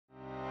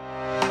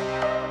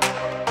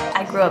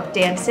grew up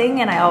dancing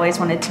and I always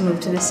wanted to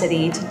move to the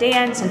city to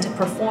dance and to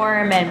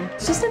perform, and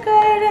it's just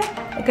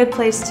a good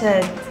place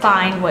to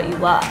find what you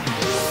love.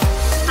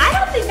 I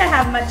don't think I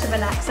have much of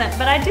an accent,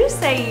 but I do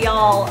say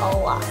y'all a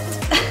lot.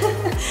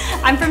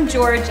 I'm from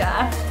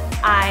Georgia.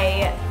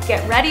 I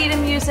get ready to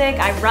music,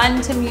 I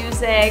run to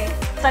music.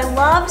 I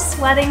love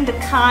sweating to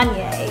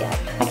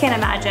Kanye. I can't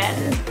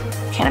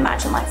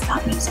imagine life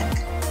without music.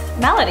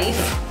 Melody.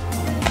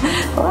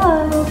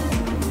 Hello.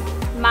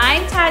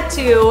 My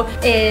tattoo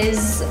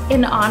is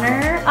in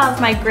honor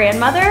of my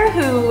grandmother,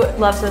 who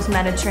loves those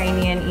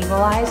Mediterranean eagle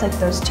eyes, like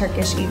those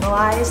Turkish eagle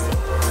eyes.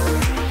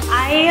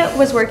 I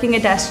was working a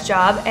desk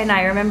job and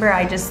I remember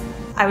I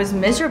was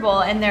miserable,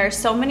 and there are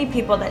so many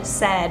people that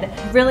said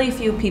really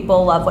few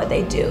people love what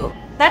they do.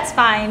 That's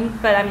fine,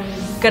 but I'm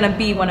gonna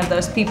be one of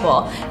those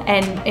people.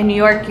 And in New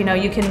York, you know,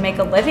 you can make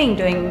a living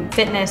doing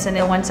fitness, and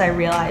then once I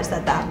realized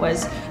that that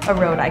was a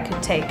road I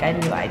could take, I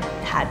knew I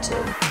had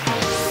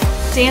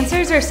to.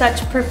 Dancers are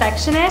such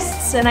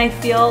perfectionists, and I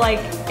feel like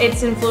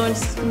it's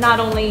influenced not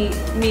only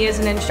me as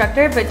an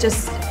instructor, but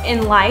just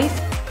in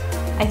life.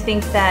 I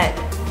think that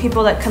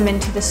people that come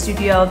into the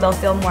studio, they'll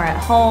feel more at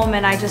home,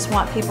 and I just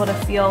want people to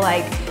feel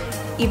like,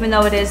 even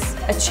though it is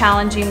a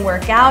challenging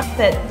workout,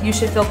 that you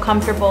should feel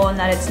comfortable and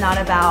that it's not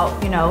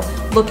about, you know,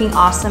 looking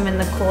awesome in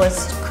the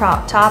coolest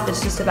crop top.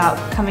 It's just about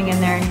coming in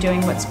there and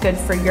doing what's good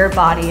for your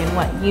body and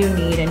what you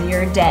need in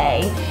your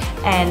day.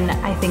 And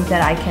I think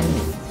that I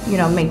can, you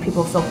know, make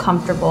people feel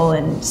comfortable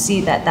and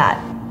see that that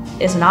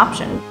is an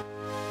option.